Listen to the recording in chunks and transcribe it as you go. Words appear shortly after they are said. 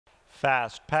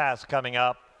Fast Pass coming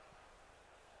up.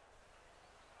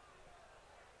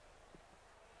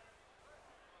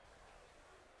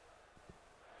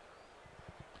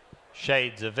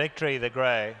 Shades of Victory, the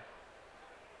grey.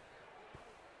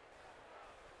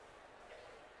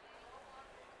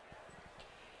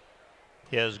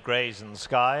 Here's Brazen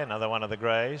Sky, another one of the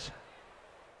greys.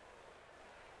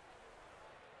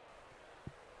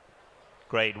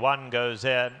 Grade 1 goes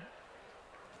in.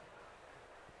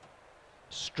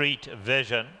 Street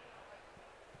Vision.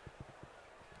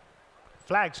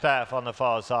 Flagstaff on the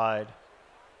far side.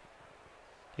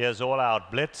 Here's All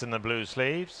Out Blitz in the blue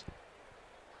sleeves.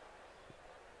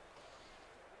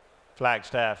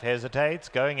 Flagstaff hesitates,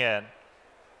 going in.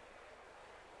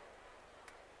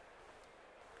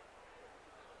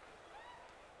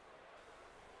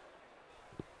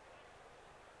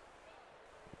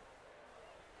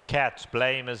 Cat's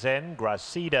Blame is in.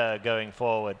 Gracida going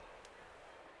forward.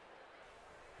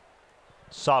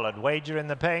 Solid Wager in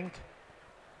the pink.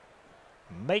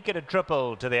 Make It a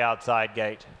Triple to the outside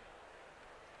gate.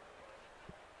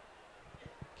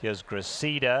 Here's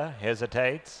Gracida,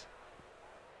 hesitates.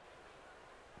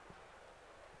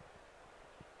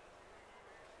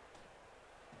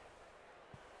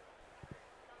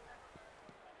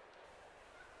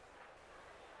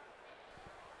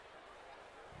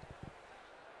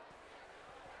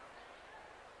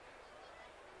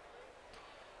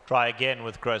 Try again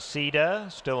with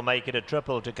Gracida. Still Make It a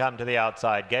Triple to come to the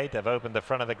outside gate. They've opened the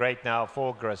front of the gate now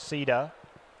for Gracida.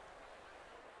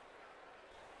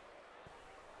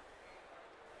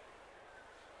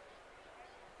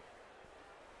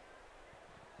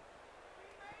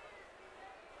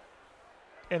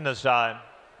 In this time.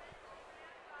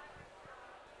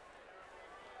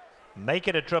 Make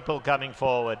It a Triple coming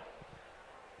forward.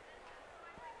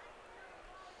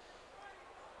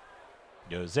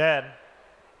 Goes in.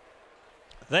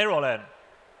 They're all in.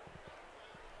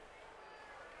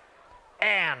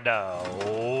 And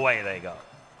away they go.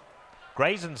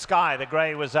 Brazen Sky, the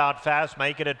grey was out fast.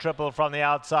 Make It a Triple from the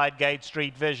outside gate.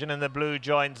 Street Vision in the blue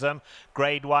joins them.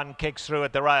 Grade 1 kicks through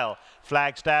at the rail.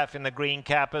 Flagstaff in the green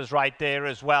cap is right there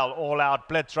as well. All Out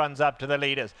Blitz runs up to the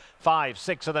leaders. 5,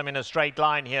 6 of them in a straight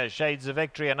line here. Shades of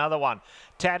Victory, another one.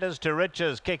 Tatters to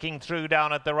Riches kicking through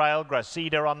down at the rail.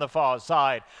 Gracida on the far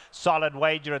side. Solid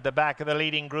Wager at the back of the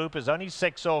leading group is only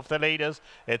 6 off the leaders.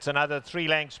 It's another 3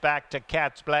 lengths back to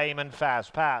Cat's Blame and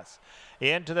Fast Pass.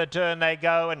 Into the turn they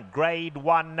go, and Grade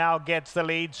 1 now gets the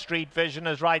lead. Street Vision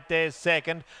is right there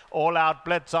second. All Out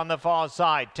Blitz on the far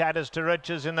side. Tatters to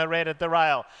Riches in the red at the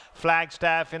rail.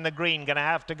 Flagstaff in the green, going to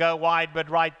have to go wide, but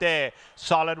right there.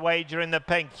 Solid Wager in the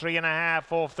pink,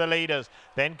 3.5 off the leaders.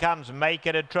 Then comes Make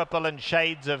It a Triple and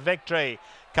Shades of Victory.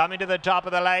 Coming to the top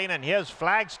of the lane, and here's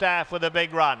Flagstaff with a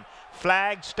big run.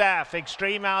 Flagstaff,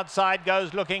 extreme outside,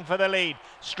 goes looking for the lead.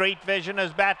 Street Vision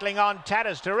is battling on.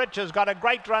 Tatters to Riches got a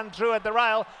great run through at the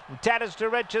rail. And Tatters to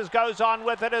Riches goes on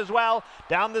with it as well.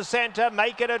 Down the centre,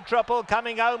 Make It a Triple.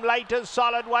 Coming home later,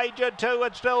 Solid Wager too.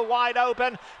 It's still wide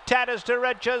open. Tatters to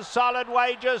Riches, Solid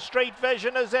Wager. Street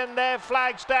Vision is in there.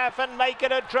 Flagstaff and Make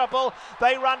It a Triple.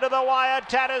 They run to the wire.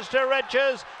 Tatters to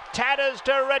Riches. Tatters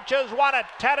to Riches won it.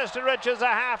 Tatters to Riches a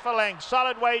half a length.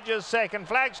 Solid Wagers second.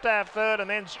 Flagstaff third, and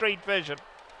then Street Vision.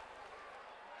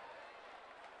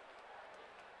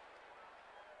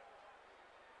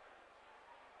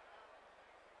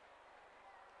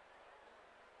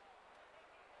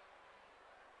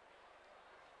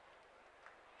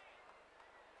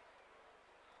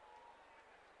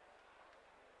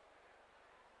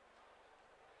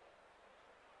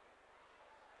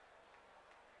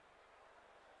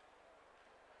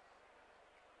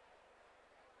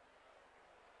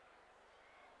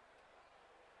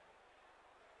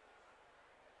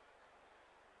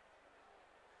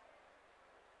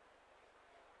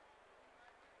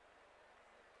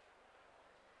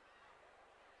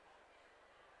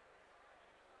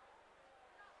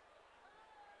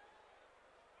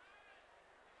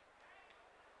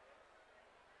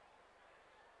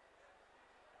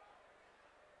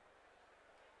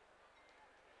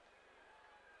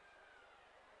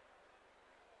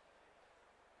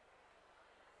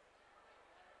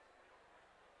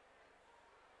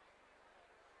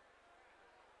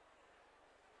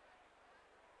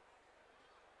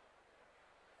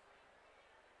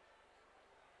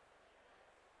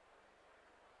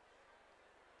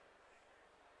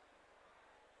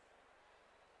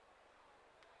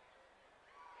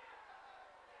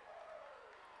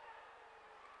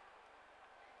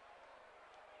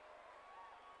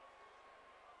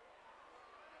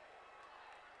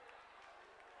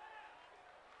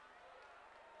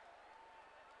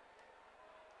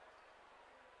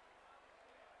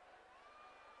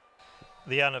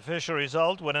 The unofficial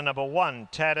result, winner number 1,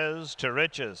 Tatters to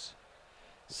Riches.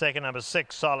 Second, number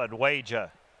 6, Solid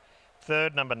Wager.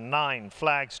 Third, number 9,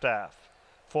 Flagstaff.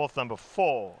 Fourth, number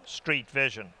 4, Street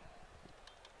Vision.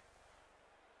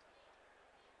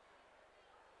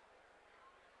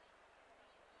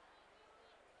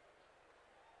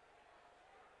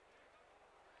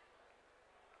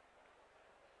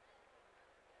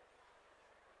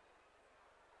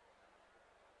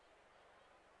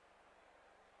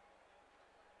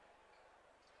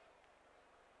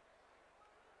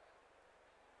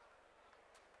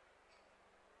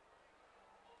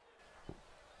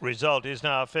 Result is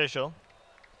now official.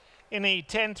 In the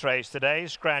 10th race today,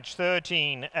 scratch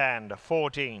 13 and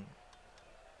 14.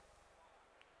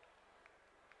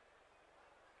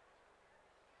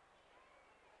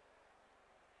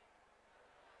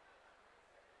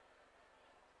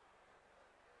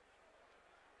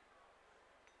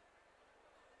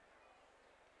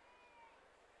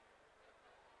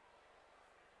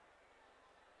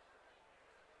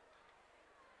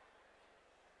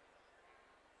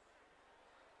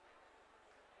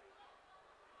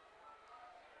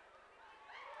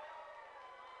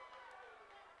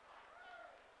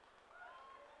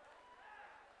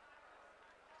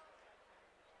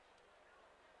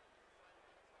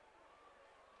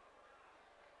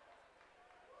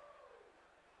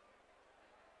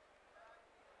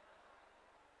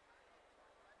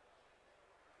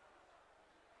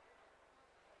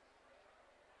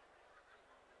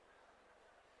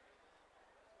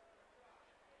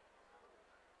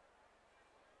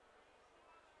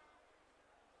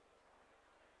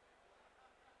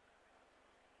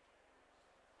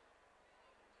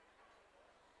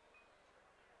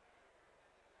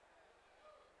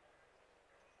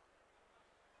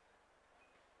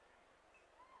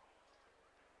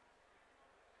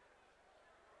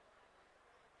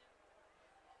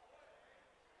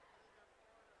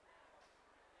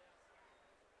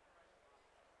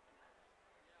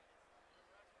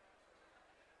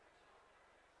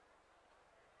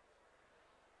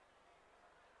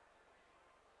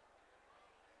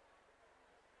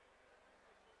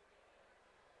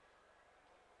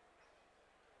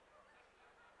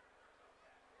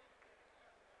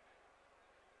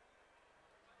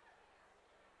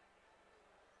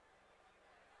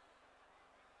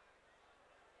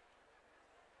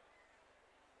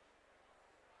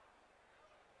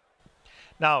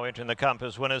 Now entering the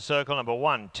Compass winner's circle, number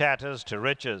 1, Tatters to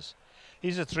Riches.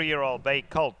 He's a 3-year-old bay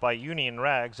colt by Union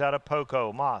Rags out of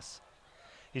Poco Mas.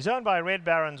 He's owned by Red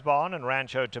Baron's Barn and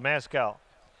Rancho Temescal.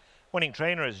 Winning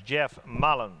trainer is Jeff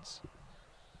Mullins,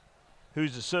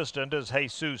 whose assistant is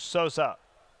Jesus Sosa.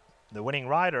 The winning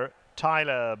rider,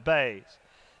 Tyler Bays.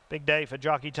 Big day for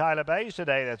jockey Tyler Bays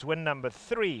today. That's win number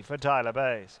 3 for Tyler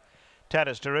Bays.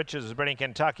 Tatters to Riches is bred in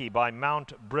Kentucky by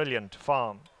Mount Brilliant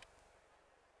Farm.